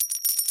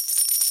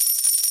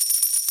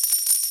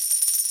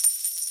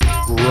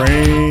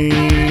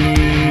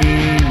Grainmaker.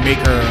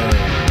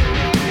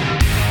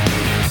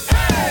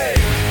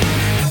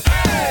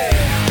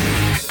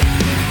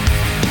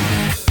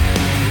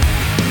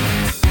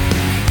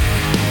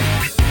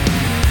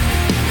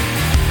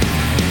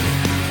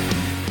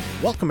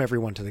 Welcome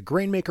everyone to the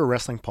Grainmaker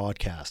Wrestling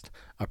Podcast,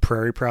 a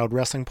Prairie Proud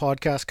wrestling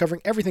podcast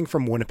covering everything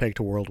from Winnipeg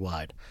to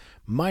worldwide.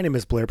 My name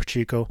is Blair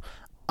Pacheco.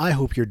 I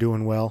hope you're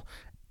doing well.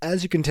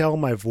 As you can tell,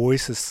 my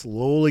voice is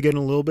slowly getting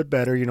a little bit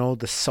better. You know,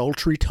 the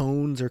sultry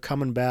tones are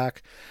coming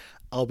back.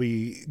 I'll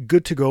be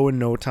good to go in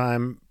no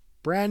time.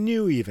 Brand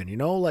new even, you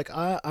know, like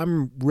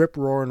I'm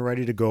rip-roaring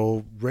ready to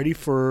go, ready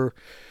for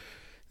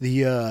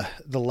the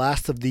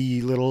last of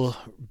the little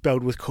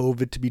bout with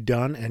COVID to be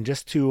done, and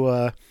just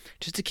to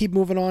keep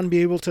moving on,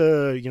 be able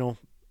to, you know,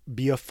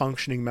 be a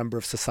functioning member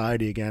of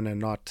society again, and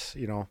not,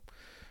 you know,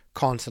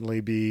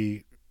 constantly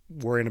be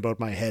worrying about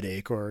my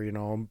headache or, you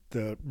know,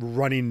 the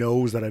runny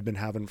nose that I've been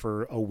having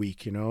for a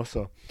week, you know.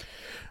 So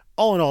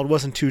all in all, it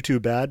wasn't too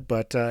bad,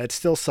 but it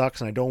still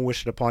sucks, and I don't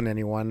wish it upon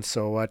anyone.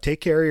 So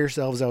take care of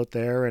yourselves out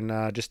there,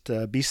 and just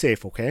be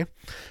safe, okay?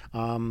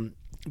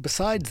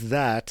 Besides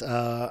that,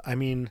 I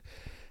mean,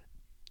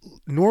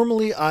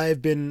 normally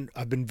I've been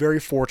very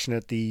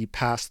fortunate the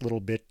past little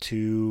bit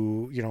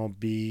to, you know,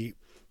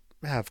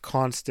 have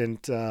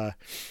constant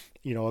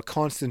you know, a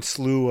constant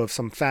slew of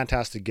some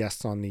fantastic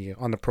guests on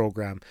the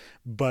program.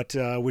 But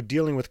with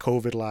dealing with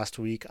COVID last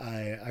week,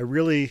 I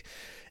really,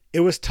 it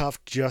was tough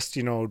just,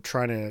 you know,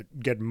 trying to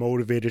get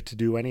motivated to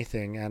do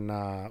anything, and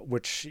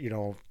which, you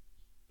know,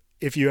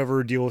 if you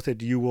ever deal with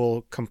it, you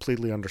will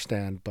completely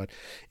understand. But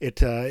it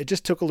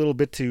just took a little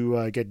bit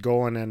to get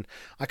going, and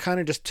I kind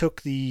of just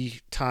took the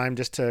time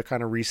just to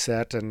kind of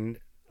reset. And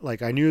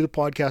like, I knew the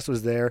podcast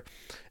was there.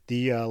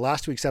 The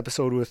last week's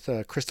episode with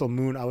Crystal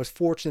Moon, I was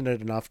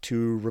fortunate enough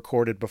to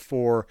record it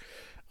before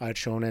I'd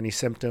shown any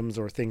symptoms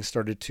or things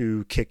started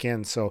to kick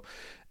in. So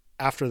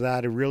after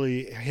that, it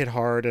really hit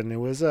hard, and it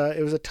was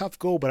a tough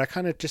go. But I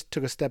kind of just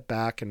took a step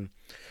back and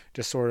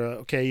just sort of,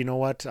 okay, you know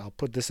what? I'll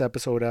put this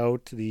episode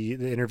out, the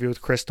interview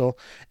with Crystal,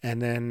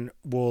 and then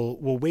we'll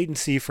wait and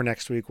see for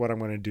next week what I'm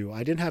going to do.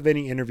 I didn't have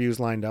any interviews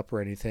lined up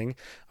or anything.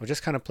 I was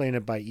just kind of playing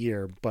it by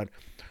ear. But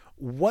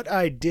what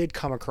I did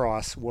come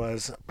across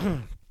was,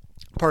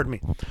 pardon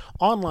me,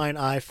 online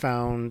I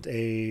found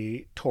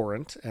a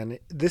torrent, and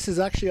this is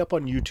actually up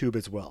on YouTube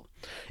as well.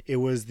 It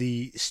was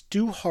the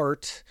Stu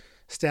Hart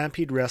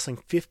Stampede Wrestling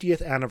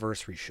 50th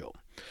anniversary show.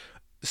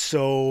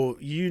 So,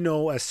 you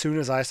know, as soon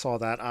as I saw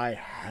that, I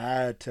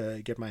had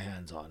to get my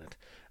hands on it.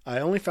 I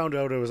only found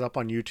out it was up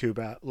on YouTube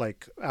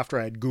after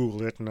I had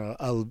Googled it, and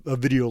a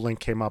video link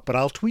came up. But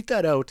I'll tweet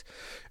that out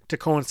to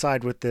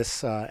coincide with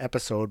this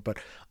episode. But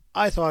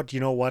I thought, you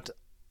know what?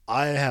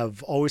 I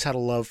have always had a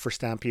love for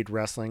Stampede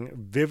Wrestling,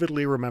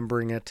 vividly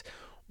remembering it,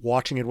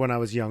 watching it when I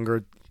was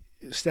younger.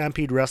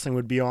 Stampede Wrestling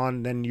would be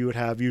on, then you would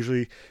have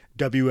usually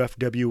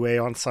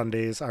WFWA on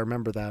Sundays. I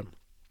remember that.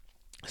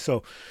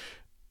 So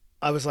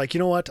I was like, you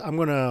know what? I'm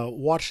going to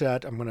watch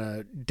that. I'm going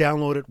to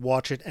download it,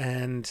 watch it,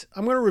 and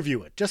I'm going to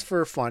review it just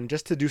for fun,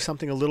 just to do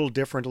something a little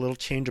different, a little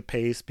change of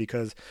pace,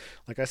 because,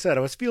 like I said,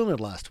 I was feeling it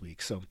last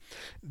week. So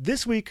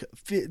this week,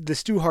 the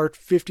Stu Hart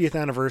 50th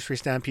Anniversary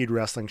Stampede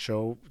Wrestling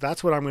Show,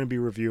 that's what I'm going to be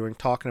reviewing,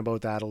 talking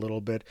about that a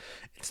little bit.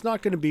 It's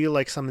not going to be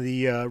like some of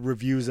the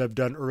reviews I've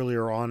done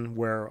earlier on,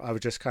 where I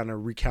was just kind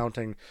of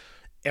recounting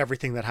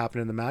everything that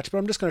happened in the match, but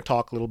I'm just going to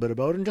talk a little bit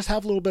about it and just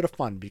have a little bit of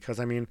fun,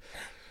 because, I mean,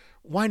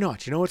 why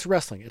not? You know, it's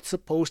wrestling. It's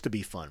supposed to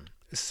be fun.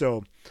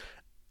 So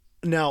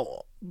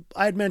now,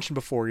 I had mentioned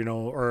before, you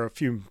know, or a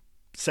few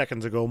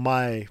seconds ago,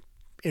 my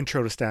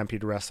intro to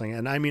Stampede Wrestling.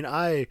 And I mean,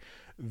 I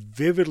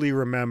vividly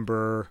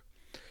remember,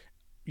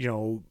 you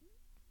know,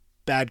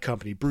 Bad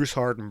Company, Bruce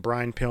Harden,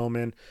 Brian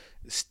Pillman,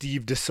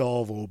 Steve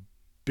DeSalvo,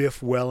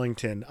 Biff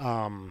Wellington,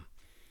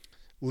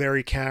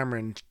 Larry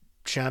Cameron,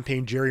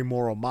 Champagne Jerry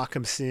Morrow,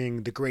 Makam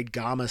Singh, the Great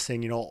Gama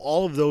Singh, you know,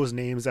 all of those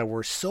names that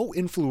were so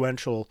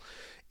influential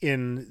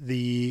in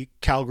the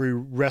Calgary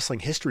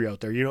wrestling history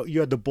out there. You know, you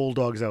had the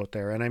Bulldogs out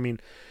there, and I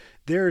mean,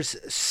 there's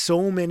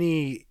so much, I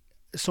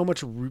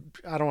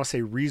don't want to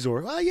say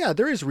resource. Well, yeah,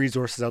 there is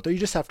resources out there. You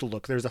just have to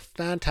look. There's a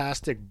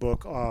fantastic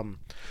book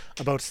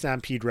about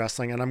Stampede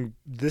Wrestling, and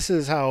this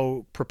is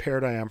how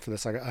prepared I am for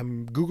this.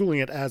 I'm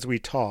Googling it as we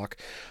talk,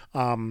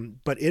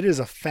 but it is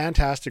a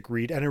fantastic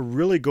read, and it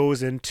really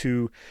goes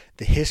into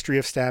the history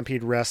of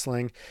Stampede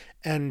Wrestling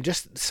and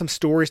just some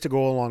stories to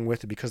go along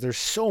with it, because there's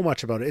so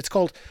much about it. It's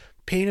called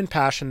Pain and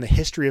Passion, The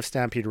History of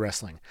Stampede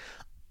Wrestling.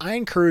 I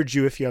encourage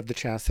you, if you have the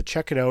chance, to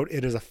check it out.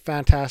 It is a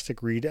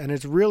fantastic read, and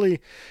it's really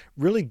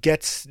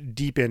gets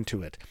deep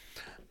into it.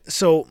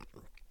 So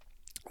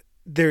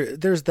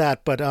there's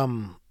that, but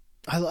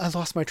I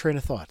lost my train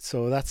of thought.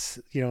 So that's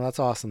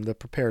awesome, the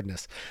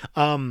preparedness.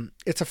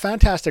 It's a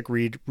fantastic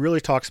read,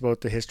 really talks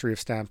about the history of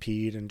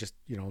Stampede and just,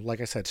 you know,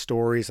 like I said,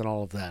 stories and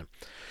all of that.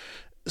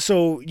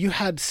 So you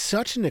had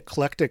such an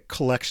eclectic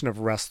collection of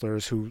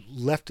wrestlers who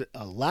left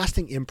a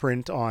lasting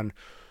imprint on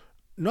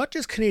not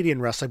just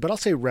Canadian wrestling, but I'll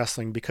say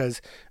wrestling,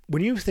 because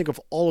when you think of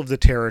all of the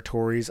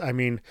territories, I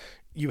mean,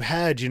 you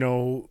had, you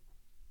know,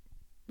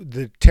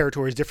 the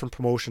territories, different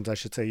promotions, I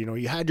should say. You know,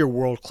 you had your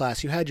world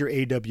class, you had your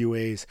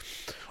AWAs,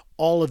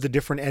 all of the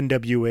different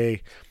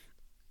NWA.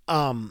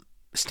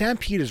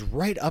 Stampede is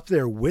right up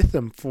there with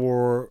them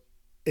for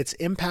its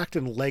impact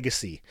and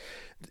legacy.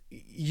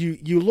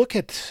 You look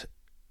at,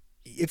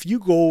 if you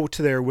go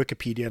to their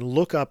Wikipedia and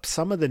look up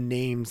some of the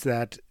names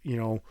that, you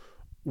know,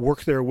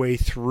 work their way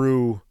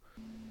through.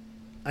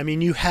 I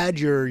mean, you had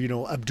your, you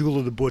know,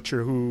 Abdullah the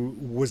Butcher, who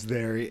was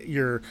there,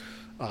 your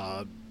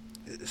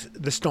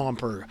the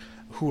Stomper.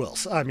 Who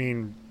else? I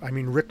mean,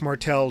 Rick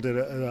Martel did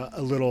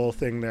a little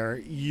thing there.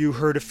 You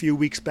heard a few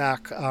weeks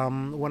back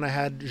when I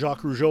had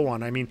Jacques Rougeau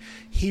on. I mean,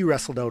 he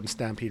wrestled out in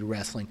Stampede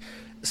Wrestling.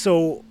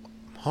 So,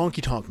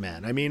 Honky Tonk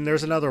Man. I mean,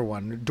 there's another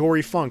one.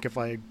 Dory Funk, if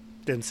I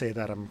didn't say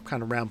that, I'm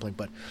kind of rambling.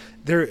 But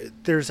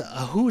there's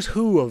a who's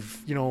who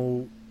of, you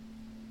know,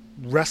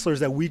 wrestlers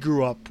that we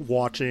grew up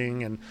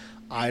watching and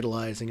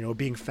idolizing, you know,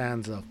 being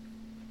fans of.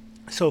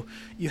 So,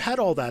 you had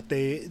all that.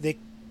 They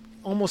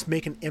almost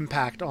make an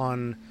impact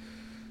on,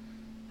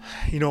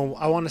 you know,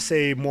 I want to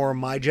say more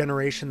my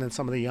generation than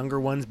some of the younger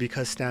ones,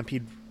 because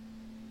Stampede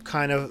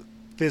kind of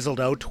fizzled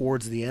out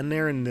towards the end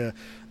there in the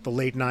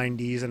late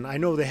 90s. And I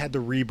know they had the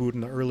reboot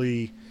in the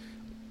early,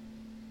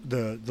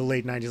 the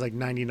late 90s, like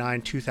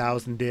 99,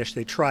 2000-ish.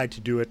 They tried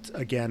to do it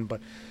again, but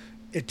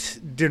it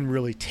didn't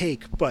really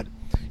take. But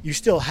you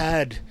still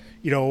had,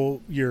 you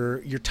know, your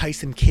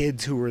Tyson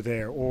Kids who were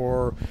there,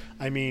 or,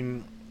 I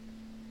mean,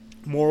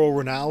 Mauro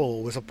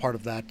Ranallo was a part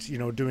of that, you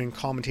know, doing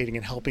commentating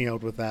and helping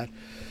out with that.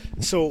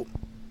 So,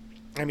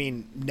 I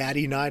mean,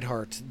 Natty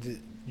Neidhart,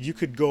 you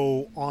could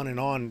go on and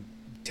on.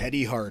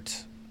 Teddy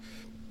Hart.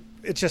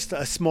 It's just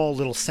a small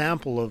little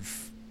sample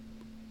of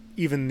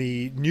even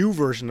the new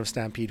version of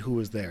Stampede who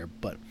was there.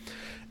 But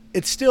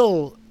it's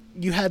still,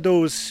 you had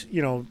those,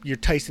 you know, your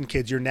Tyson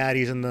Kids, your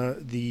Natties, and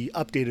the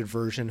updated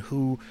version,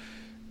 who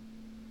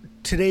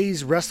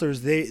today's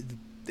wrestlers, it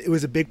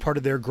was a big part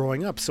of their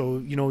growing up. So,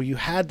 you know, you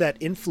had that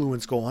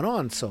influence going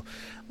on. So,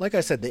 like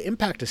I said, the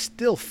impact is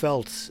still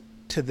felt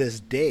to this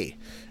day,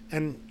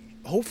 and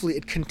hopefully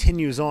it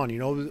continues on. You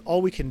know,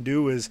 all we can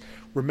do is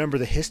remember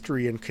the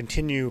history and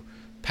continue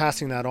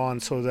passing that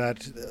on, so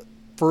that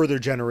further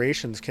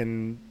generations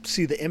can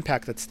see the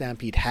impact that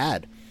Stampede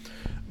had.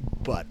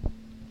 But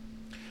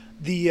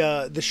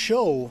the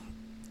show,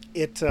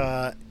 it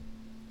aired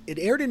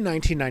in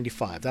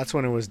 1995. That's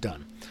when it was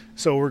done.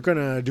 So we're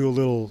gonna do a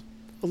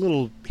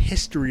little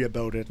history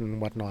about it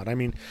and whatnot. I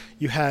mean,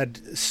 you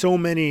had so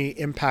many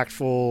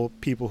impactful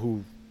people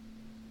who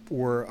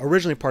were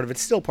originally part of it,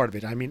 still part of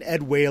it. I mean,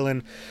 Ed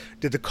Whalen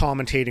did the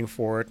commentating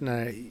for it,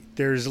 and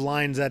there's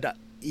lines that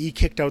he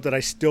kicked out that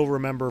I still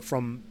remember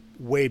from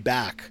way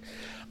back.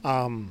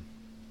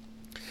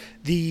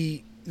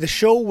 The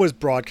show was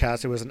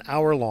broadcast. It was an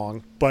hour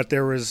long, but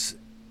there was,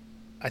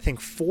 I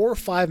think, 4 or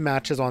 5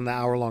 matches on the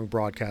hour-long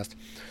broadcast.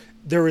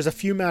 There was a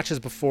few matches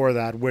before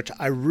that, which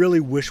I really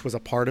wish was a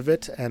part of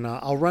it, and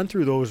I'll run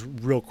through those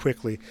real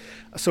quickly.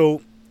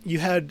 So you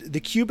had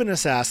the Cuban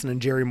Assassin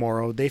and Jerry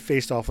Morrow. They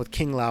faced off with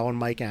King Lao and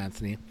Mike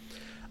Anthony.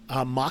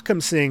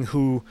 Makam Singh,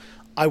 who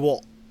I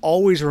will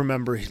always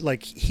remember,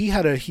 like, he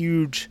had a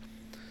huge,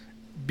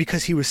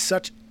 because he was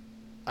such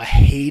a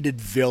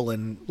hated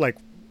villain, like,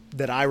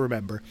 that I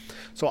remember.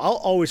 So I'll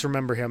always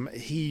remember him.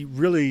 He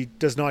really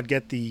does not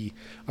get the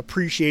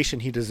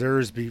appreciation he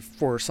deserves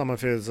for some of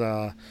his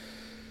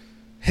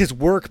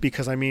work,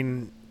 because, I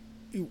mean,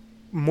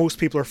 most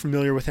people are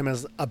familiar with him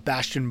as a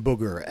Bastion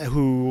Booger,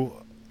 who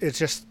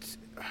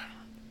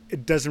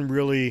it doesn't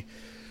really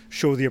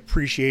show the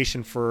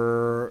appreciation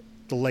for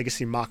the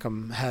legacy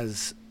Makam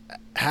has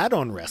had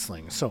on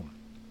wrestling. So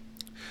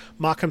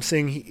Makam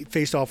Singh, he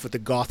faced off with the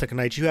Gothic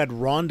Knights. You had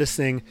Rhonda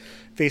Singh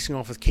facing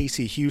off with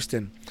Casey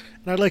Houston.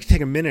 And I'd like to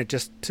take a minute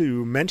just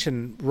to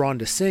mention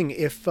Rhonda Singh.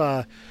 If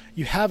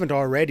you haven't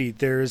already,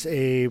 there's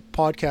a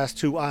podcast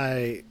who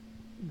I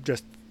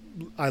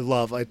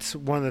love. It's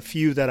one of the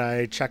few that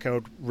I check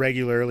out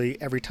regularly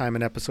every time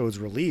an episode is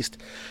released.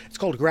 It's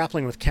called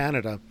Grappling with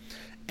Canada.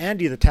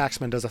 Andy the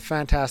Taxman does a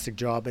fantastic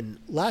job, and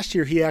last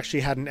year he actually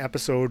had an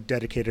episode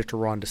dedicated to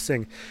Rhonda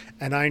Singh.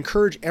 And I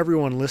encourage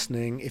everyone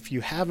listening, if you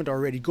haven't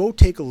already, go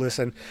take a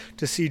listen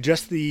to see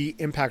just the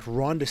impact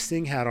Rhonda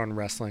Singh had on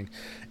wrestling.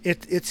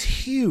 It's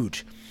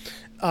huge.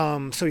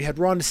 So you had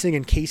Rhonda Singh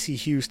and Casey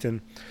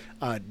Houston.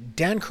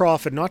 Dan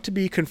Crawford, not to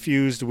be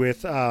confused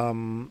with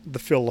the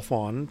Phil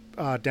LaFawn.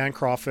 Dan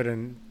Crawford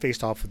and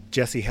faced off with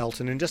Jesse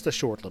Helton in just a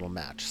short little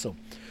match. So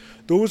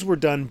those were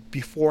done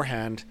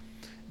beforehand.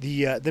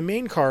 The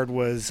main card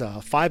was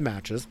 5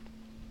 matches.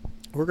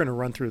 We're going to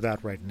run through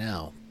that right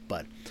now.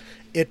 But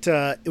it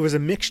was a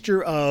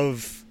mixture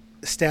of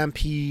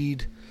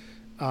Stampede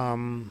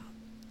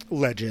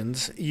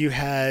legends. You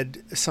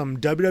had some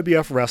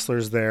WWF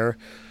wrestlers there.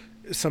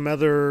 Some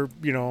other,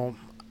 you know,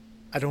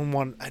 I don't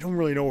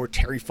really know where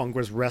Terry Funk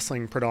was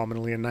wrestling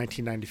predominantly in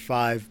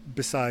 1995,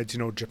 besides, you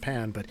know,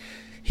 Japan, but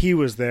he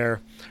was there.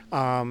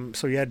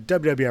 So you had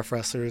WWF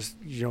wrestlers.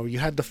 You know, you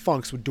had the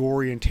Funks with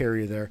Dory and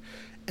Terry there.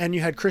 And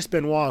you had Chris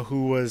Benoit,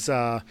 who was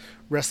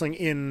wrestling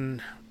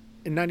in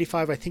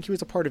 95. I think he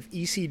was a part of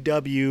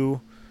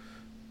ECW.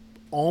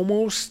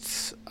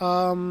 almost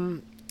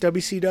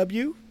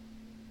WCW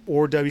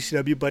or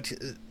WCW, but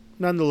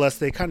nonetheless,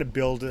 they kind of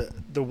build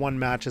the one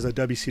match as a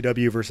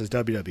WCW versus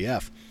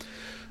WWF.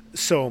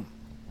 So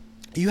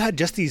you had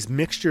just these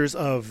mixtures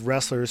of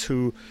wrestlers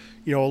who,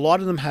 a lot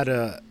of them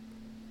had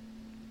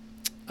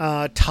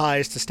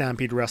ties to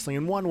Stampede Wrestling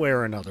in one way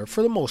or another,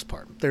 for the most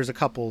part. There's a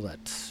couple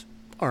that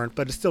aren't,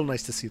 but it's still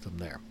nice to see them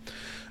there.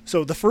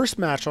 So the first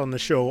match on the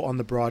show, on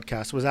the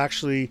broadcast, was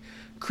actually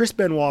Chris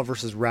Benoit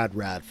versus Rad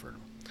Radford.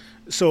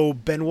 So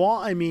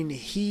Benoit,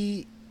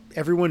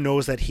 everyone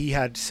knows that he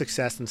had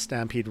success in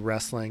Stampede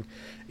Wrestling.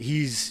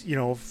 He's,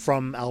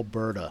 from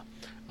Alberta.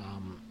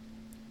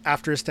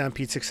 After his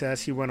Stampede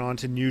success, he went on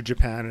to New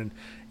Japan, and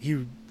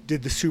he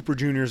did the Super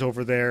Juniors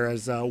over there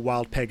as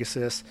Wild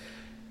Pegasus.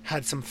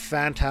 Had some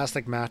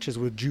fantastic matches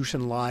with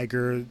Jushin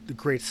Liger, the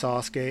Great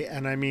Sasuke,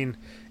 and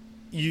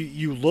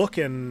you look,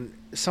 and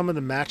some of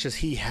the matches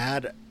he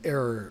had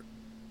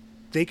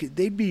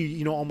they'd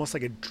be almost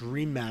like a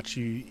dream match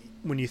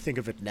when you think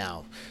of it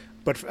now,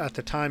 but at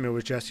the time it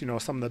was just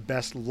some of the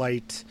best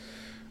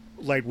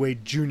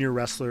lightweight junior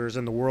wrestlers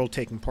in the world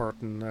taking part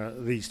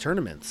in these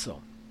tournaments.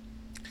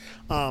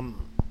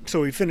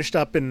 So he finished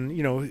up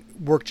in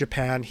worked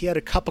Japan. He had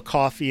a cup of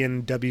coffee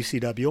in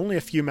WCW, only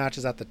a few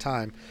matches at the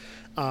time.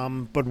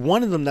 But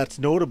one of them that's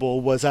notable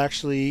was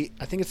actually,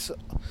 I think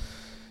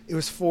it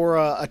was for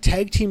a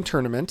tag team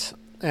tournament,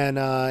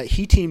 and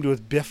he teamed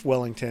with Biff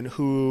Wellington,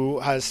 who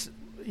has,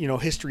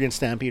 history in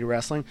Stampede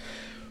Wrestling,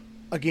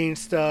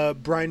 against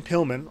Brian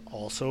Pillman,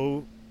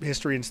 also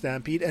history in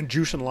Stampede, and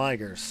Jushin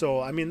Liger.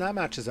 So, that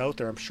match is out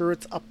there. I'm sure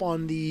it's up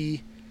on the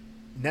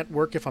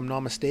network, if I'm not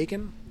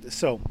mistaken.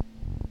 So,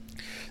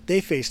 they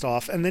faced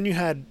off, and then you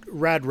had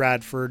Rad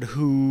Radford,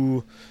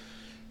 who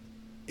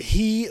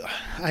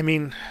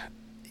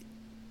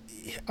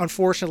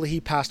unfortunately, he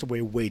passed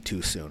away way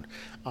too soon.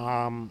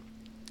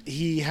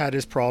 He had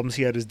his problems,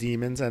 he had his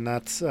demons, and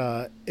that's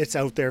it's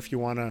out there if you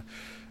want to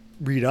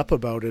read up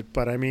about it.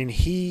 But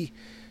he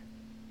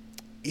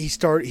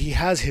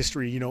has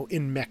history,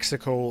 in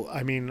Mexico.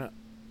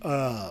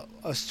 A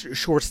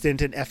short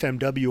stint in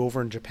FMW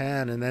over in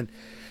Japan, and then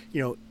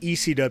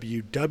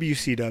ECW,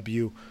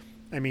 WCW.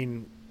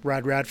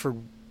 Rad Radford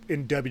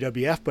in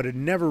WWF, but it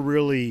never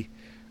really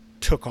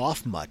took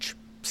off much.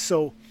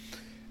 So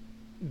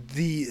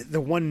the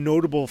one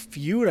notable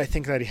feud I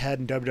think that he had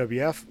in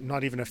WWF,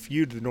 not even a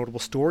feud, the notable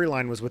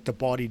storyline was with the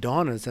Body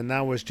Donnas, and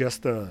that was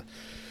just there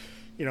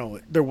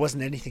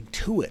wasn't anything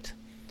to it.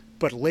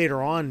 But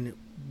later on,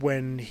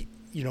 when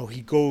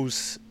he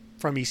goes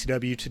from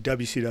ECW to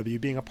WCW,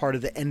 being a part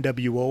of the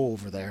NWO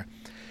over there,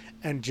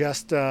 and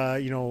just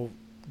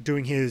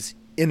doing his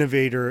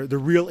innovator, the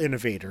real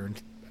innovator,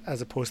 as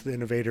opposed to the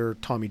innovator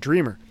Tommy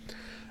Dreamer.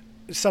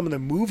 Some of the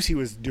moves he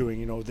was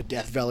doing, the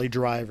Death Valley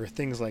Driver,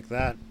 things like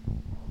that.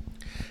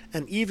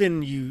 And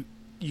even you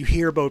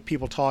hear about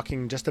people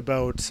talking just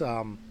about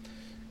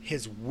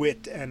his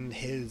wit and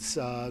his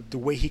the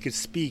way he could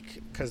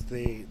speak, because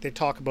they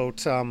talk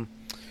about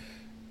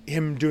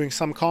him doing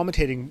some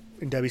commentating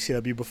in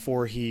WCW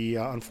before he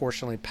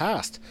unfortunately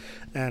passed,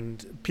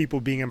 and people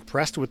being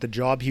impressed with the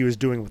job he was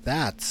doing with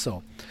that.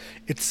 So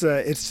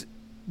it's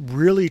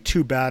really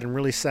too bad and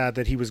really sad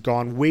that he was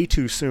gone way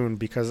too soon,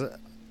 because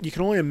you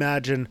can only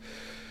imagine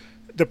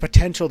the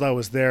potential that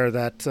was there,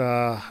 that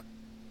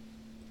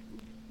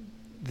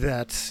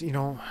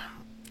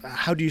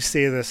how do you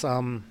say this,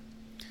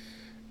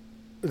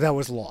 that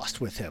was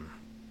lost with him,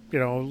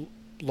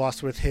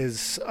 lost with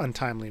his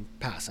untimely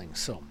passing.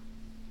 So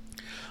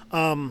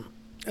all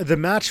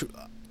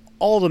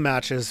the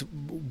matches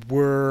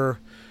were,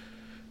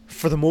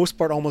 for the most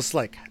part, almost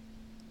like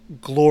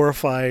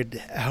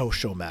glorified house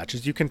show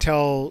matches. You can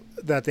tell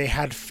that they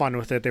had fun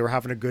with it. They were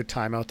having a good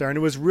time out there, and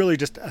it was really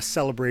just a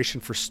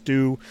celebration for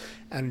Stu,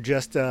 and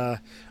just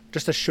a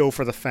show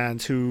for the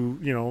fans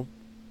who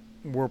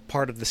were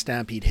part of the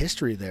Stampede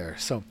history there.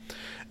 So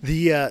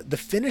the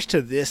finish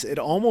to this, it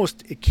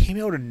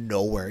came out of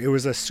nowhere. It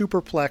was a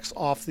superplex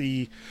off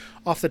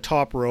the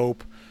top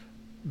rope.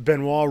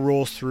 Benoit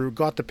rolls through,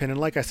 got the pin, and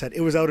like I said,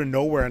 it was out of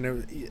nowhere,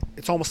 and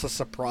it's almost a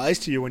surprise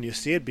to you when you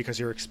see it, because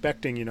you're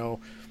expecting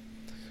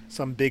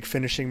some big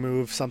finishing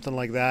move, something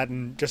like that,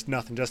 and just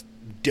nothing, just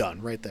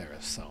done right there.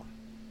 So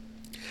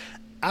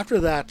after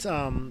that,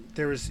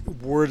 there was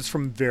words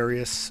from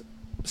various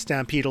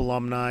Stampede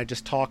alumni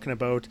just talking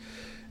about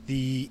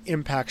the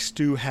impact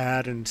Stu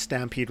had in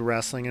Stampede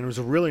Wrestling, and it was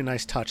a really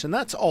nice touch, and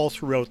that's all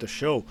throughout the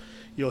show.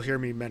 You'll hear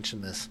me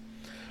mention this.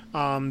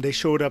 They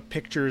showed up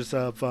pictures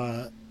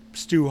of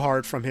Stu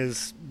Hart from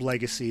his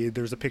legacy.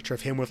 There's a picture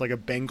of him with like a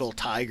Bengal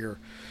tiger,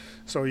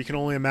 so you can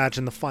only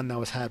imagine the fun that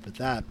was had with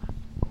that.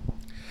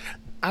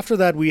 After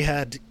that, we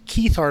had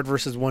Keith Hart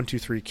versus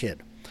 1-2-3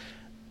 Kid.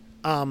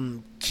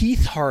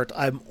 Keith Hart,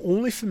 I'm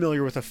only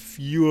familiar with a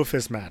few of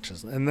his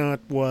matches, and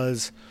that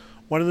was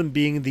one of them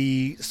being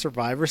the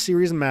Survivor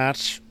Series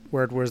match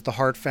where it was the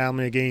Hart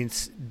family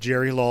against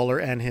Jerry Lawler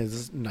and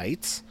his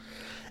Knights,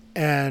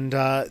 and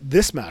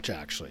this match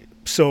actually.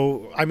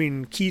 So,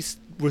 Keith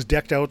was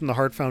decked out in the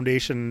Hart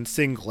Foundation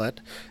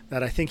singlet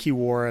that I think he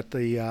wore at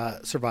the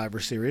Survivor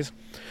Series.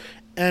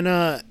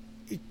 And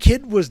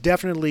Kid was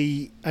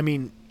definitely, I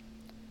mean,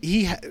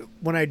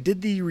 when I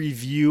did the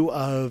review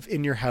of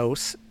In Your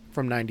House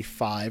from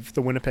 95,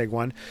 the Winnipeg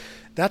one,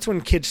 that's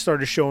when Kid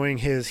started showing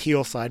his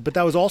heel side. But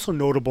that was also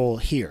notable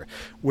here,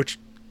 which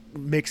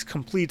makes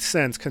complete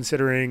sense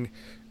considering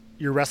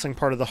you're wrestling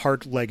part of the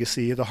Hart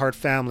legacy, the Hart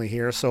family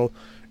here. So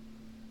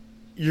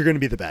you're going to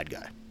be the bad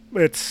guy.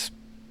 It's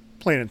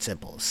plain and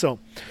simple. So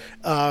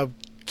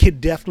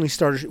Kid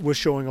definitely was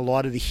showing a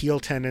lot of the heel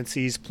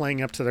tendencies,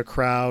 playing up to the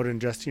crowd and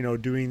just,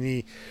 doing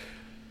the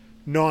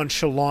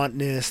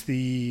nonchalantness,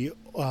 the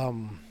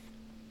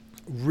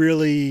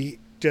really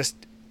just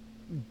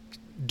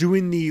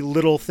doing the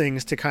little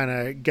things to kind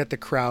of get the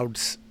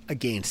crowds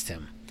against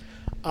him.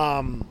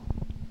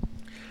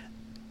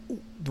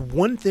 The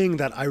one thing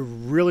that I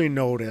really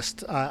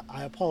noticed,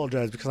 I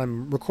apologize because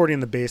I'm recording in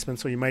the basement,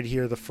 so you might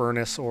hear the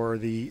furnace or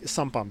the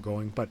sump pump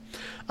going. But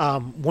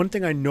one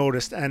thing I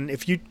noticed, and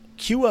if you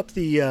queue up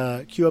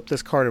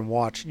this card and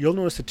watch, you'll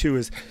notice it too,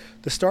 is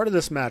the start of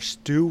this match,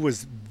 Stu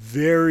was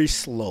very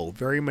slow,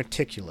 very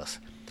meticulous.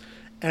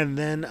 And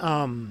then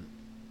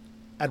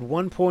at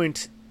one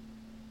point,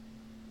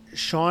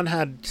 Sean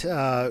had,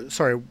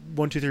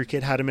 1-2-3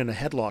 Kid had him in a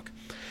headlock.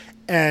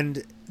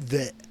 And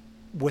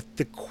with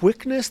the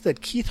quickness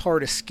that Keith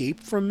Hart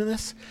escaped from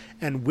this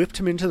and whipped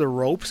him into the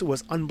ropes, it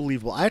was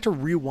unbelievable. I had to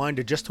rewind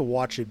it just to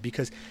watch it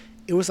because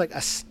it was like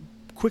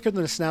quicker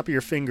than a snap of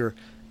your finger.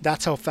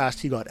 That's how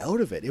fast he got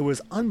out of it. It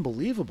was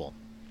unbelievable.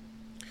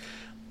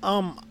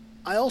 I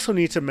also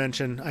need to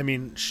mention,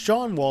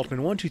 Sean Waltman,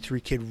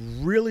 1-2-3 Kid,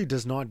 really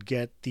does not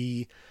get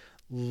the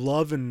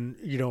love and,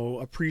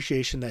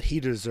 appreciation that he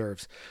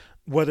deserves.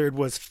 Whether it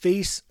was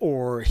face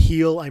or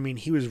heel,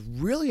 he was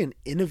really an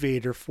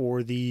innovator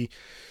for the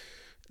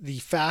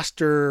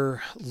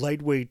faster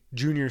lightweight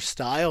junior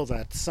style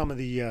that some of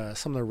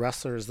the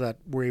wrestlers that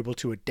were able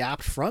to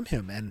adapt from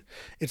him. And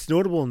it's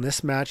notable in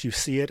this match, you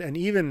see it, and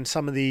even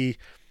some of the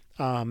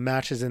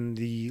matches in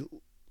the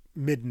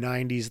mid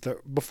 90s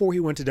before he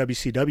went to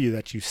WCW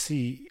that you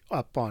see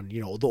up on,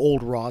 the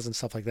old Raws and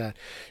stuff like that.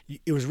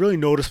 It was really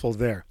noticeable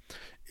there.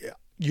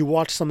 You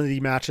watch some of the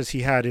matches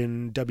he had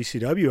in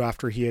WCW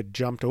after he had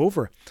jumped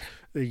over,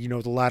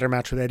 the ladder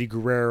match with Eddie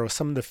Guerrero,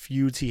 some of the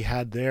feuds he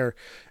had there,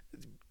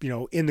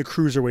 in the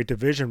cruiserweight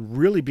division,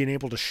 really being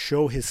able to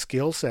show his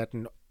skill set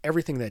and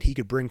everything that he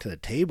could bring to the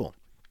table.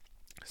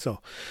 So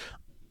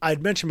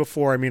I'd mentioned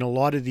before, a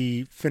lot of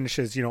the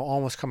finishes,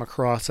 almost come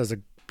across as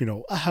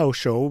a house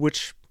show,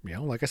 which,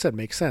 like I said,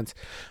 makes sense.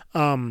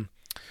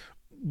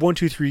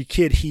 1-2-3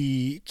 Kid,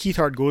 Keith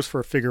Hart goes for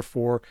a figure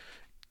four.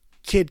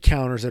 Kid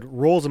counters it,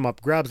 rolls him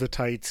up, grabs the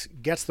tights,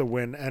 gets the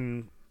win,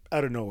 and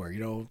out of nowhere,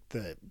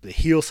 the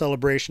heel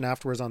celebration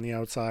afterwards on the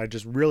outside,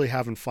 just really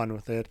having fun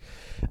with it.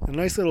 A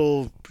nice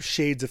little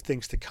shades of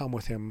things to come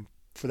with him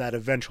for that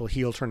eventual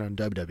heel turn on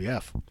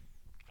WWF.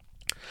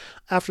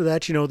 After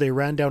that, they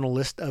ran down a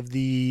list of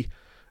the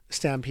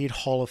Stampede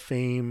Hall of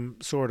Fame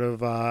sort of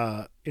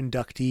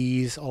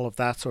inductees, all of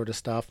that sort of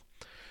stuff.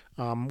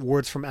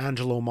 Words from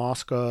Angelo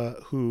Mosca,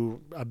 who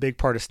a big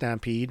part of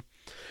Stampede.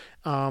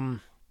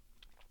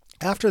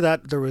 After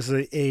that, there was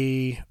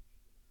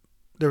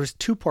there was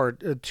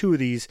two of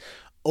these.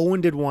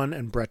 Owen did one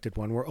and Bret did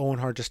one, where Owen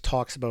Hart just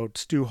talks about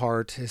Stu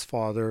Hart, his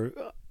father,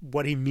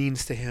 what he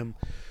means to him,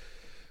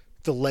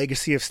 the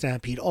legacy of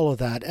Stampede, all of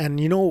that. And,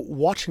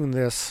 watching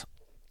this,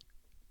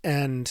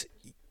 and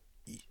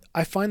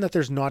I find that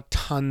there's not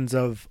tons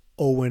of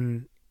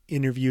Owen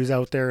interviews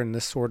out there in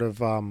this sort of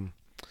thing,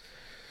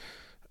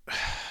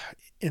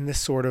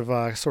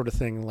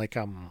 like,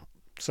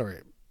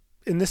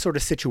 in this sort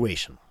of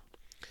situation.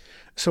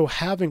 So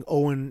having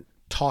Owen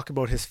talk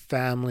about his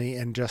family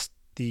and just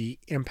the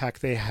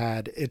impact they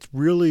had, it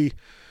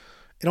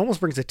almost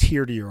brings a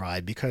tear to your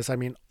eye because,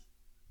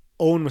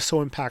 Owen was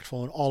so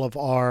impactful in all of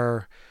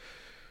our,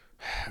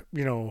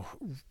 in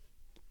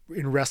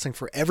wrestling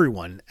for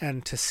everyone.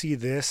 And to see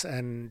this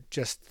and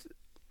just,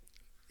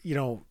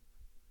 it's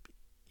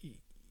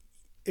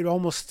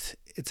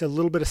a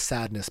little bit of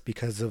sadness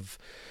because of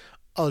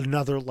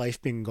another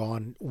life being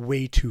gone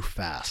way too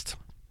fast.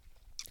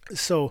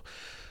 So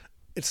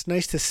it's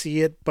nice to see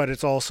it, but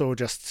it's also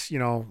just,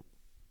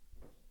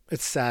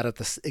 it's sad at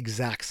the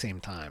exact same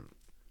time.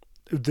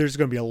 There's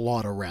going to be a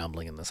lot of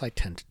rambling in this. I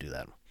tend to do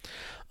that.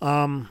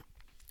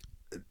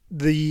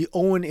 The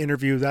Owen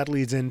interview, that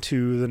leads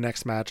into the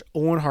next match,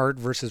 Owen Hart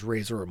versus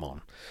Razor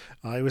Ramon.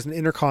 It was an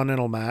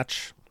intercontinental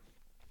match.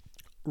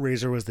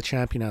 Razor was the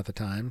champion at the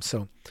time.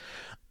 So,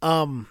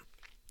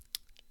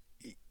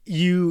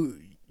 you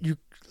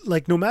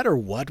like, no matter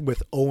what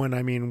with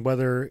Owen,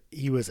 whether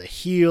he was a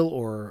heel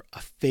or a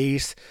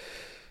face,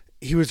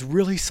 he was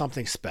really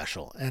something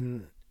special.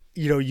 And,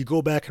 you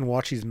go back and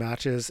watch these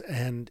matches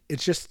and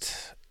it's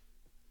just,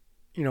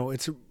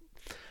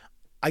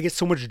 I get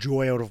so much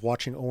joy out of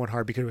watching Owen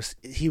Hart because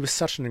he was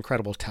such an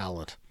incredible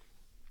talent.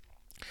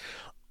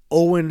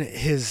 Owen,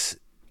 his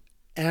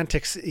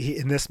antics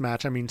in this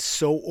match,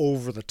 so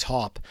over the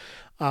top.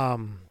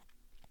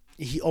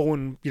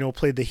 Owen,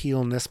 played the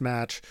heel in this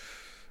match,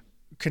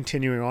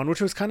 continuing on,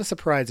 which was kind of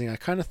surprising. I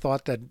kind of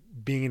thought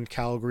that being in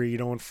Calgary,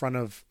 in front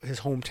of his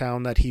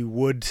hometown, that he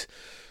would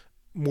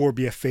more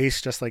be a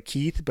face just like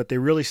Keith, but they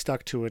really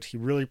stuck to it. He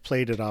really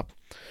played it up.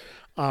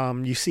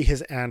 You see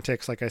his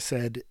antics, like I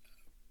said,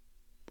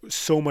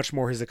 so much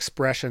more his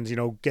expressions,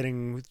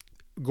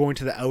 going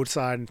to the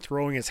outside and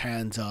throwing his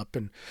hands up,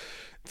 and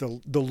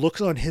the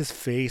looks on his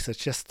face,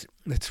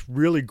 it's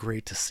really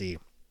great to see.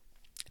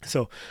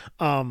 So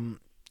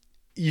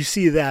you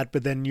see that,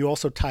 but then you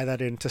also tie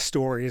that into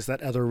stories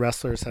that other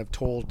wrestlers have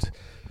told,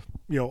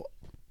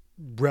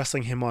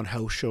 wrestling him on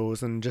house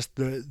shows, and just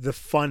the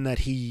fun that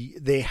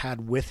they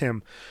had with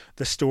him,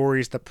 the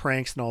stories, the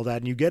pranks and all that.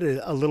 And you get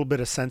a little bit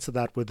of sense of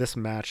that with this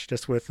match,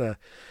 just with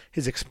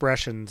his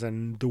expressions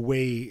and the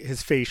way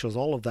his facials,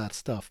 all of that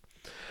stuff.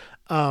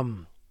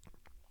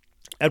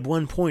 At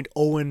one point,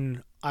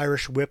 Owen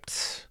Irish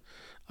whipped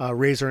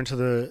Razor into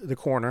the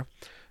corner,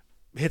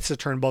 hits the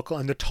turnbuckle,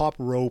 and the top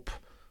rope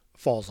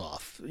falls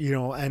off,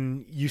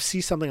 and you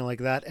see something like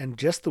that, and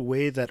just the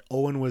way that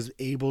Owen was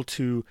able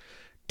to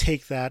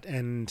take that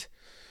and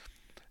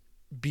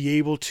be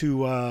able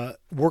to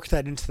work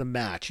that into the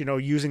match,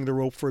 using the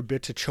rope for a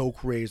bit to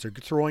choke Razor,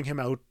 throwing him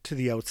out to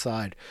the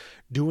outside,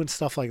 doing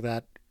stuff like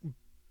that,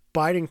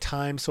 biding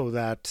time so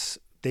that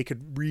they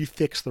could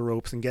refix the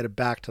ropes and get it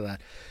back to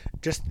that,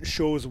 just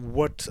shows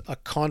what a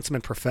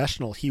consummate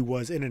professional he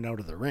was in and out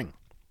of the ring.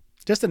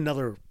 Just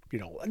another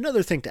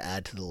thing to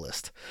add to the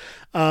list.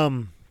 At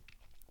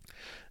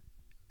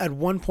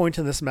one point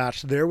in this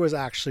match, there was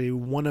actually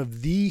one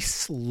of the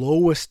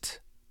slowest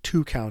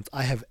 2 counts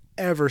I have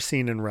ever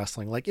seen in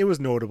wrestling. Like, it was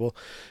notable.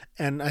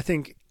 And I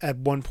think at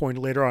one point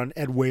later on,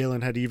 Ed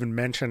Whalen had even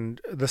mentioned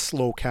the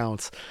slow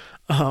counts.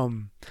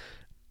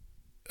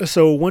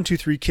 So 1, 2,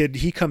 3 Kid,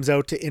 he comes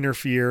out to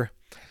interfere,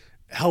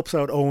 helps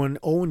out Owen.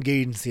 Owen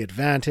gains the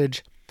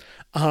advantage,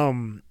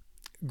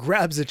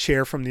 grabs a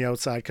chair from the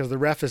outside because the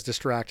ref is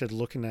distracted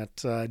looking at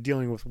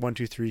dealing with 1,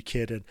 2, 3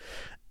 Kid. And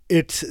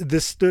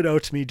this stood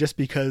out to me just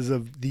because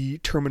of the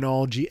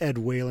terminology Ed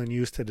Whalen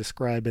used to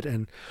describe it.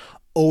 And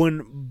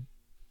Owen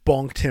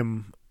bonked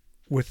him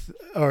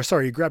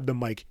he grabbed the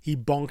mic. He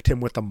bonked him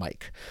with the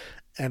mic.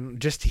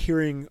 And just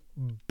hearing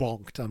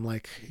bonked, I'm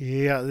like,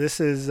 yeah, this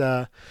is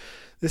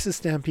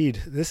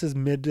Stampede. This is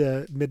mid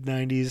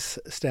 90s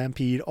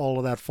Stampede, all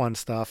of that fun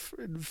stuff,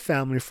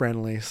 family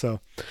friendly. So,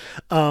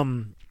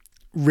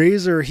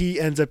 Razor, he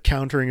ends up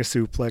countering a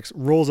suplex,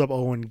 rolls up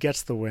Owen,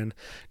 gets the win.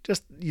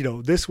 Just,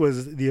 this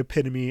was the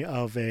epitome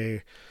of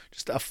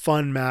just a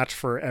fun match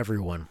for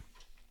everyone.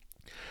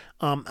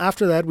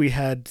 After that, we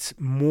had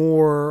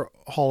more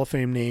Hall of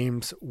Fame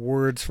names,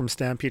 words from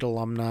Stampede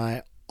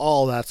alumni,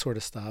 all that sort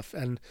of stuff.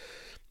 And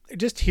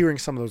just hearing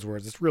some of those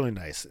words, it's really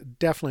nice.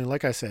 Definitely,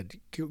 like I said,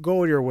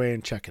 go your way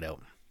and check it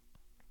out.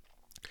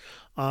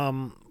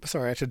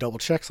 Sorry, I had to double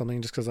check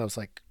something just because I was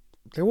like,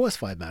 there was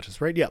 5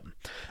 matches, right? Yep.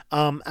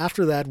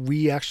 After that,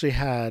 we actually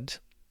had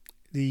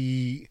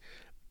the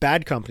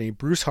Bad Company,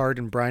 Bruce Hart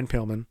and Brian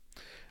Pillman,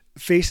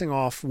 facing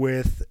off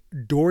with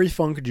Dory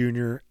Funk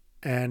Jr.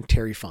 and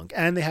Terry Funk.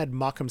 And they had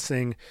Malcolm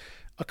Singh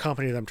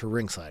accompany them to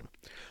ringside.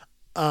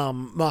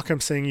 Malcolm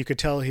Singh, you could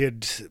tell he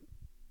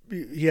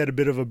had a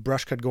bit of a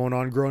brush cut going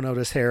on, growing out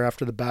his hair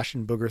after the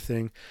Bastion Booger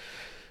thing.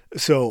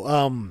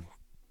 So,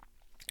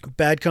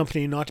 Bad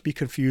Company, not to be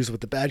confused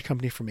with the Bad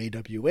Company from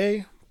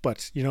AWA,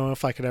 but,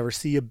 if I could ever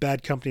see a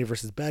Bad Company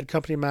versus Bad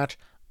Company match,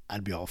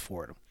 I'd be all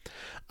for it.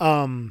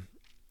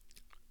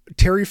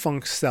 Terry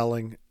Funk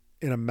selling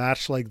in a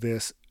match like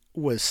this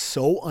was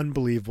so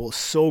unbelievable,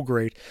 so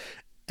great.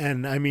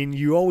 And, I mean,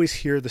 you always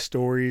hear the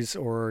stories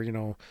or,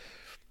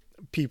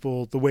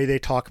 people, the way they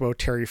talk about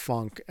Terry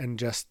Funk and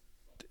just,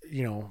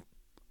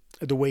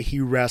 the way he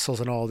wrestles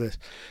and all this.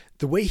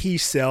 The way he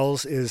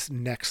sells is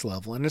next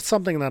level. And it's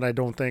something that I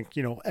don't think,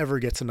 ever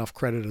gets enough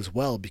credit as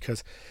well,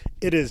 because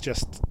it is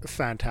just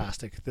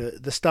fantastic.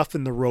 The stuff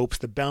in the ropes,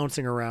 the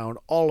bouncing around,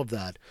 all of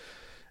that.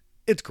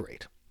 It's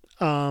great.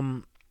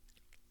 I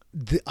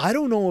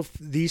don't know if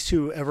these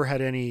two ever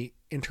had any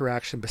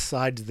interaction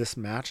besides this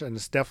match, and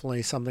it's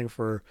definitely something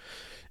for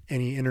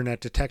any internet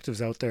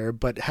detectives out there.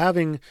 But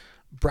having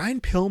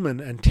Brian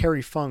Pillman and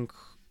Terry Funk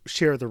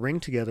share the ring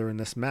together in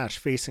this match,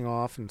 facing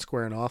off and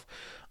squaring off,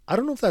 I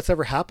don't know if that's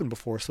ever happened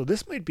before, so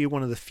this might be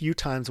one of the few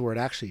times where it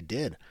actually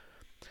did.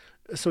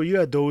 So you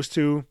had those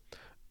two.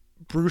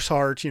 Bruce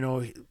Hart,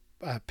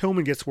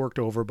 Pillman gets worked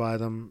over by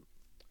them.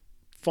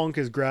 Funk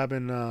is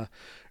trying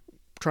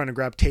to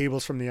grab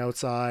tables from the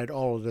outside,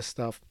 all of this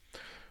stuff.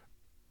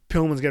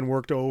 Pillman's getting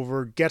worked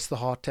over, gets the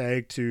hot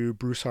tag to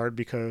Bruce Hart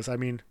because, I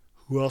mean,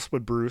 who else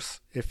would Bruce?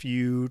 If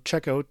you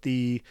check out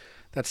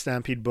that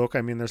Stampede book,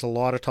 I mean, there's a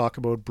lot of talk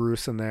about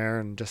Bruce in there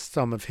and just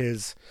some of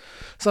his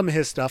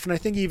stuff. And I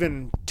think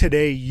even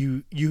today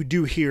you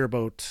do hear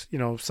about,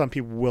 some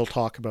people will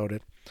talk about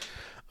it.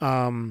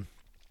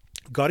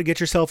 Got to get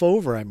yourself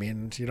over. I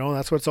mean,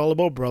 that's what it's all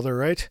about, brother,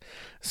 right?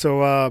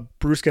 So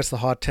Bruce gets the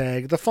hot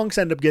tag. The Funks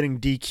end up getting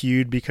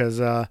DQ'd because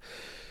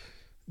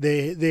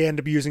they end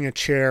up using a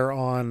chair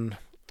on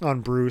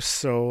Bruce.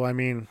 So, I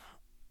mean,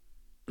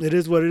 It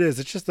is what it is.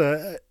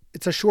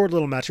 It's a short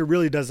little match. It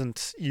really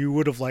doesn't. You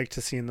would have liked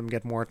to seen them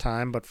get more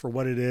time, but for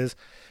what it is,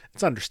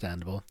 it's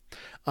understandable.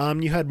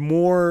 You had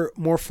more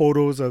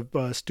photos of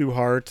Stu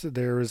Hart.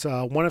 There's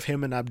one of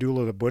him and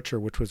Abdullah the Butcher,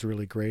 which was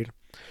really great.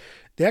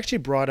 They actually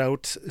brought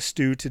out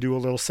Stu to do a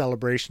little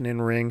celebration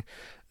in ring.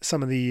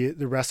 Some of the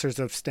wrestlers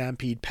of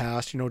Stampede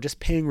past, just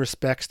paying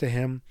respects to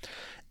him.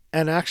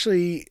 And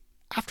actually,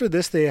 after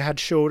this, they had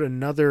showed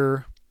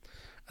another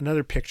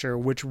picture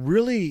which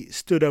really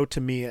stood out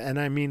to me. And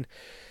I mean,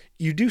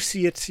 you do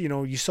see it.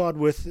 You saw it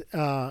with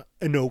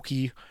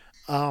Inoki,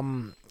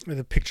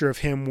 the picture of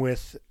him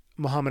with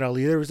Muhammad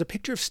Ali. There was a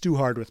picture of Stu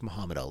Hart with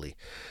Muhammad Ali.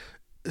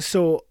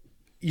 So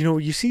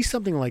you see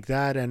something like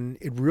that, and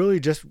it really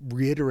just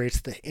reiterates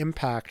the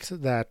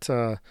impact that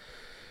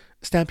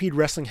Stampede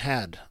Wrestling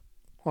had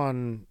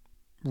on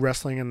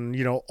wrestling,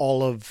 and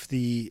all of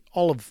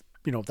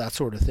that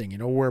sort of thing.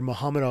 Where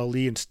Muhammad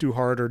Ali and Stu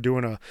Hart are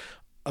doing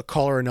a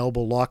collar and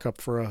elbow lockup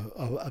for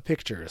a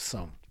picture.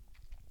 So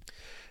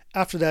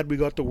after that, we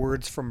got the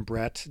words from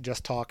Bret,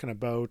 just talking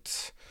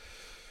about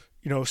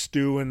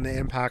Stu and the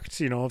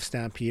impact of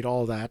Stampede,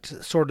 all that,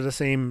 sort of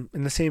in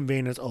the same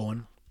vein as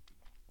Owen.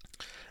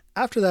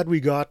 After that, we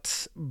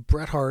got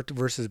Bret Hart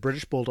versus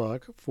British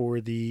Bulldog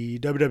for the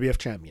WWF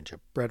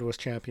Championship. Bret was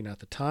champion at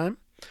the time.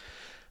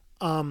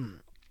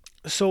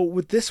 So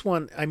with this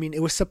one, I mean,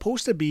 it was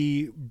supposed to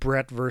be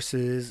Bret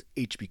versus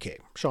HBK,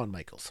 Shawn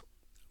Michaels.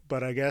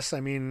 But I guess,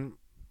 I mean,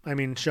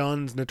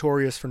 Shawn's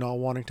notorious for not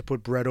wanting to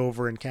put Bret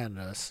over in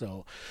Canada,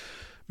 so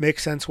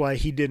makes sense why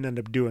he didn't end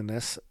up doing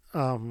this.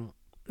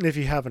 If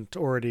you haven't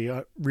already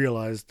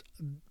realized,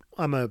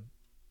 I'm a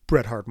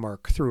Bret Hart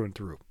mark through and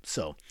through.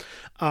 So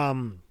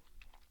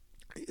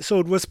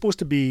it was supposed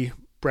to be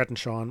Bret and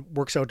Shawn.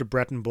 Works out to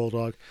Bret and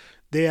Bulldog.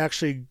 They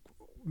actually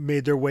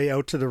made their way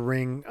out to the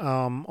ring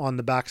on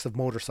the backs of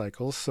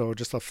motorcycles. So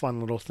just a fun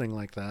little thing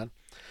like that.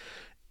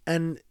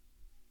 And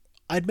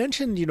I'd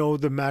mentioned,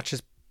 the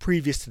matches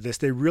previous to this,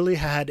 they really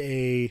had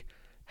a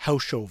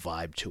house show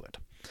vibe to it.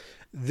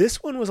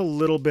 This one was a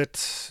little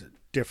bit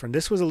different.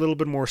 This was a little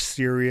bit more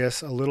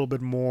serious, a little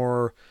bit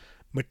more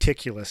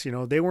meticulous.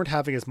 They weren't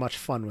having as much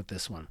fun with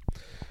this one.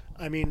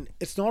 I mean,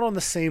 it's not on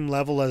the same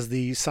level as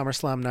the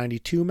SummerSlam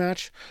 92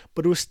 match,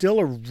 but it was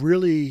still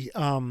really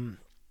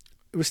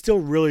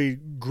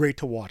great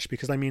to watch,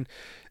 because I mean,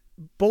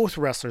 both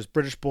wrestlers,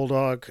 British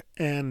Bulldog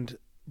and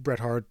Bret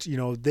Hart,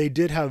 they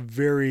did have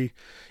very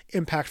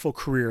impactful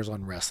careers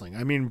on wrestling.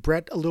 I mean,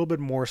 Bret a little bit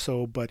more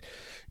so, but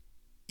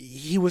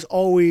he was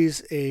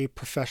always a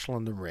professional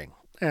in the ring.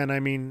 And I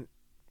mean,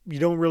 you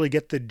don't really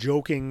get the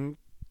joking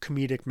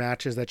comedic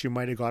matches that you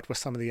might have got with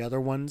some of the other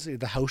ones,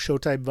 the house show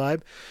type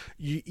vibe.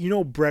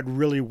 Bret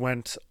really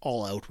went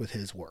all out with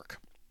his work.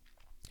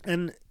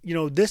 And,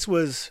 this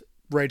was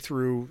right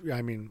through,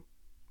 I mean,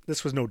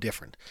 this was no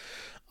different.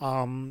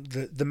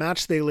 The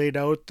match they laid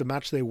out, the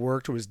match they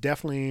worked was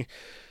definitely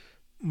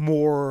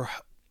more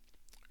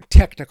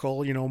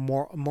technical,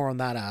 more on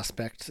that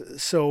aspect.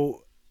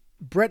 So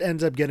Bret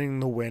ends up getting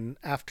the win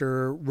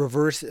after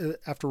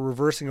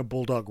reversing a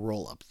Bulldog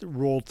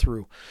rolled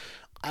through.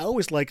 I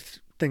always liked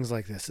things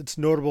like this. It's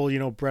notable,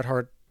 Bret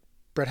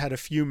had a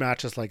few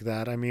matches like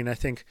that. I mean, I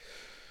think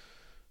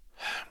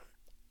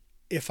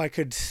it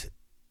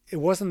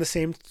wasn't the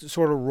same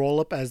sort of roll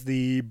up as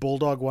the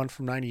Bulldog one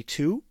from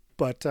 92,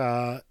 but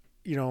it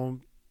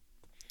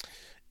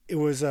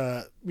was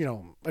a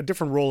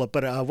different roll up.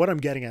 But what I'm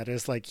getting at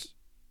is, like,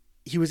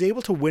 he was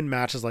able to win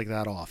matches like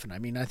that often. I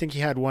mean, I think he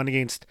had one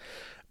against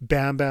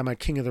Bam Bam at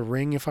King of the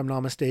Ring, if I'm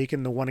not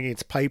mistaken, the one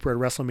against Piper at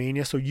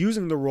WrestleMania. So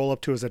using the roll up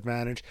to his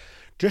advantage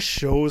just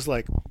shows,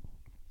 like,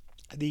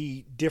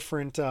 the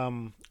different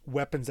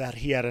weapons that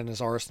he had in his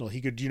arsenal.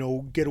 He could,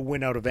 get a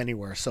win out of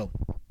anywhere. So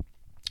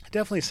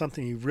definitely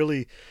something you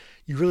really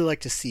like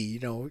to see,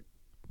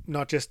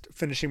 not just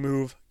finishing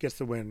move gets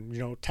the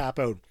win, tap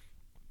out.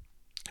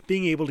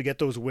 Being able to get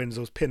those wins,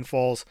 those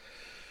pinfalls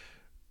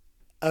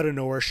out of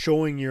nowhere,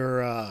 showing your,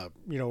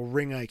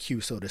 ring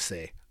IQ, so to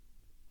say.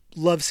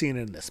 Love seeing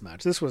it in this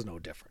match. This was no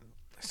different.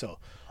 So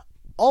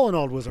all in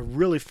all, it was a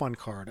really fun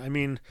card. I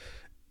mean,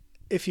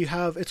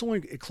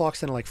 it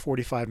clocks in like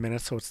 45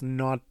 minutes, so it's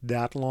not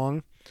that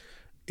long.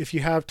 If you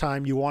have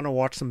time, you want to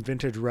watch some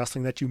vintage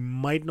wrestling that you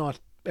might not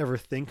ever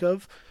think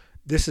of,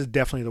 this is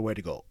definitely the way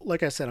to go.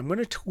 Like I said, I'm going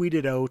to tweet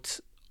it out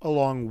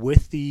along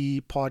with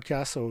the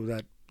podcast so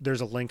that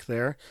there's a link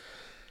there.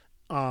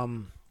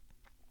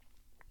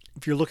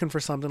 If you're looking for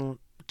something,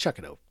 check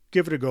it out.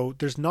 Give it a go.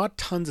 There's not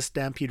tons of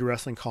Stampede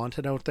Wrestling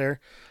content out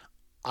there.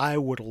 I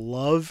would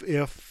love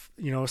if,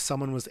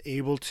 someone was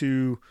able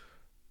to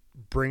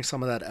bring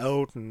some of that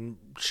out and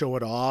show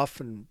it off.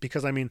 And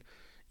because, I mean,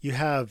 you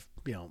have,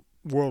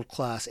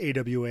 world-class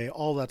AWA,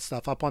 all that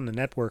stuff up on the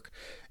network,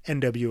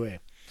 NWA.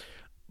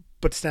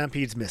 But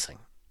Stampede's missing.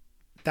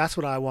 That's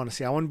what I want to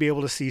see. I want to be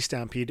able to see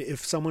Stampede.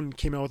 If someone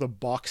came out with a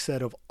box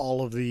set of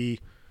all of the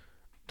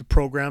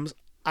programs,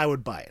 I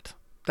would buy it.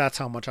 That's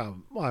how much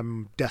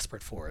I'm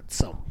desperate for it.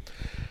 So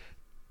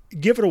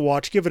give it a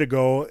watch, give it a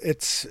go.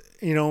 It's,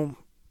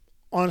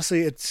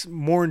 honestly, it's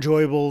more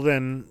enjoyable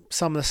than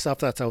some of the stuff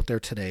that's out there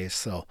today.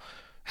 So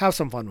have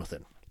some fun with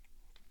it.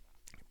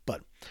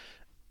 But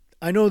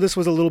I know this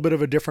was a little bit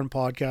of a different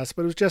podcast,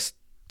 but it was just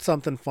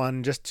something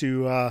fun just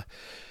to,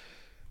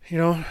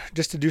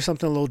 just to do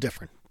something a little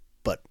different.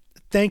 But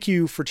thank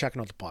you for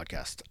checking out the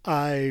podcast.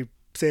 I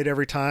say it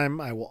every time.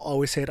 I will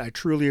always say it. I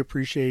truly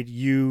appreciate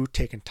you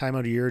taking time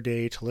out of your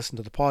day to listen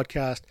to the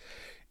podcast,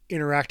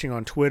 interacting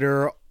on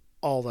Twitter,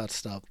 all that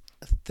stuff.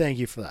 Thank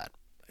you for that.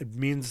 It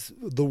means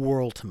the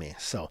world to me.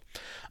 So,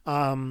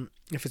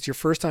 if it's your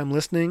first time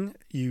listening,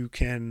 you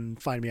can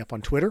find me up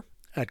on Twitter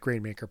at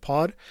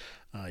GrainmakerPod.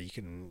 You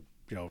can,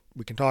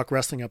 we can talk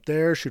wrestling up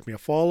there. Shoot me a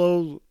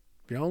follow.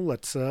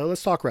 Let's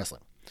talk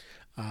wrestling.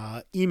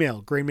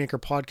 Email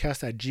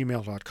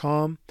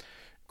grainmakerpodcast@gmail.com.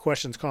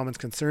 Questions, comments,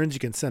 concerns, you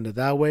can send it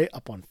that way.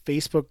 Up on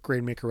Facebook,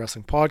 Grainmaker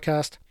Wrestling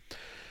Podcast.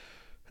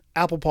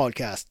 Apple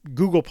Podcast,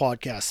 Google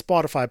Podcast,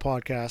 Spotify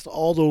Podcast,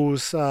 all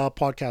those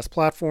podcast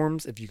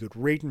platforms. If you could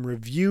rate and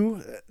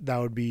review, that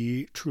would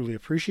be truly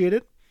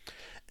appreciated.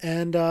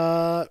 And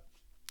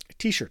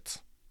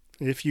t-shirts.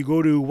 If you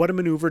go to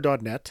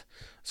whatamaneuver.net,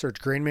 search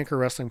Grainmaker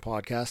Wrestling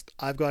Podcast,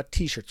 I've got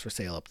t-shirts for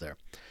sale up there.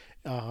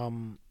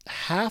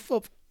 Half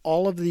of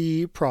all of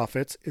the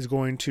profits is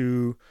going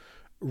to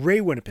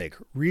Ray Winnipeg,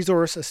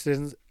 Resource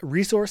Assistance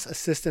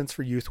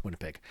for Youth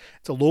Winnipeg.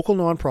 It's a local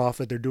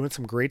nonprofit. They're doing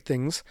some great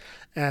things,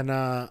 and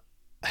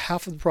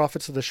half of the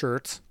profits of the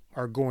shirts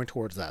are going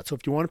towards that. So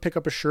if you want to pick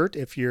up a shirt,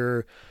 if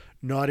you're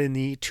not in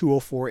the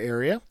 204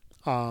 area,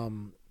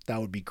 that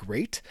would be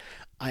great.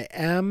 I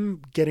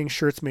am getting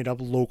shirts made up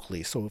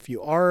locally. So if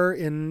you are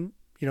in,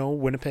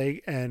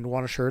 Winnipeg and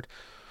want a shirt,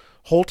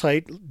 hold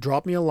tight,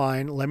 drop me a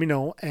line, let me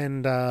know,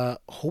 and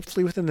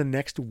hopefully within the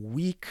next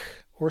week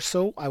or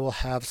so, I will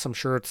have some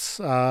shirts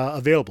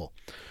available.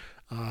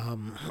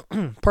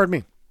 Pardon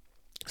me.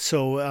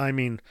 So,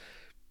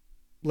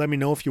 let me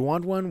know if you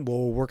want one.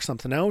 We'll work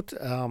something out.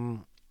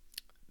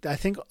 I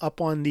think up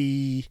on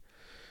the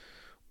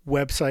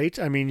website,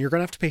 you're going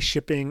to have to pay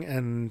shipping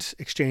and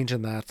exchange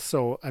and that.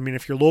 So,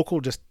 if you're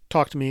local, just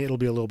talk to me. It'll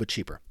be a little bit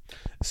cheaper.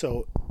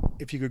 So,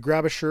 if you could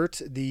grab a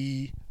shirt,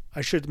 I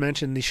should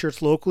mention the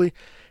shirts locally,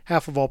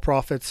 half of all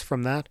profits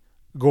from that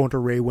go into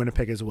Ray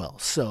Winnipeg as well.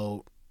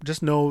 So,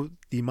 just know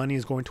the money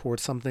is going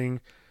towards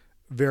something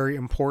very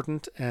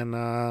important, and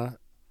grab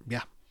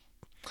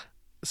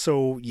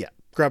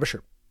a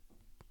shirt.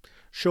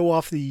 Show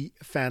off the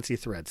fancy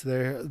threads.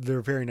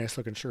 They're very nice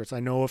looking shirts. I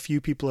know a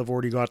few people have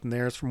already gotten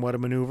theirs from What a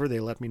Maneuver.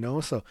 They let me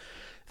know, so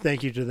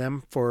thank you to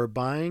them for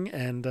buying,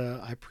 and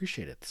I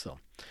appreciate it. So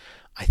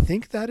I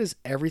think that is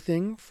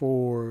everything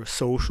for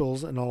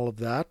socials and all of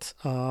that.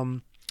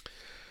 I'm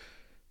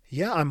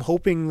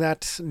hoping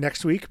that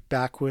next week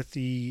back with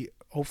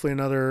hopefully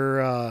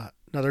another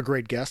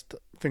great guest.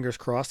 Fingers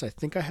crossed. I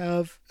think I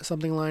have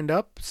something lined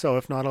up. So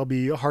if not, I'll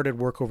be hard at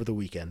work over the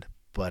weekend.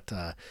 But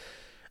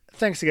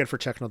thanks again for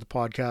checking out the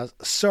podcast.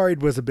 Sorry it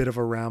was a bit of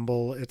a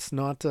ramble. It's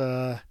not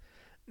my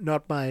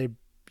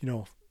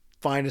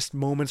finest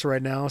moments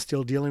right now.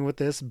 Still dealing with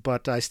this,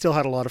 but I still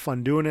had a lot of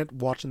fun doing it,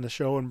 watching the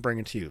show and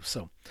bringing it to you.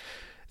 So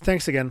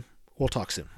thanks again. We'll talk soon.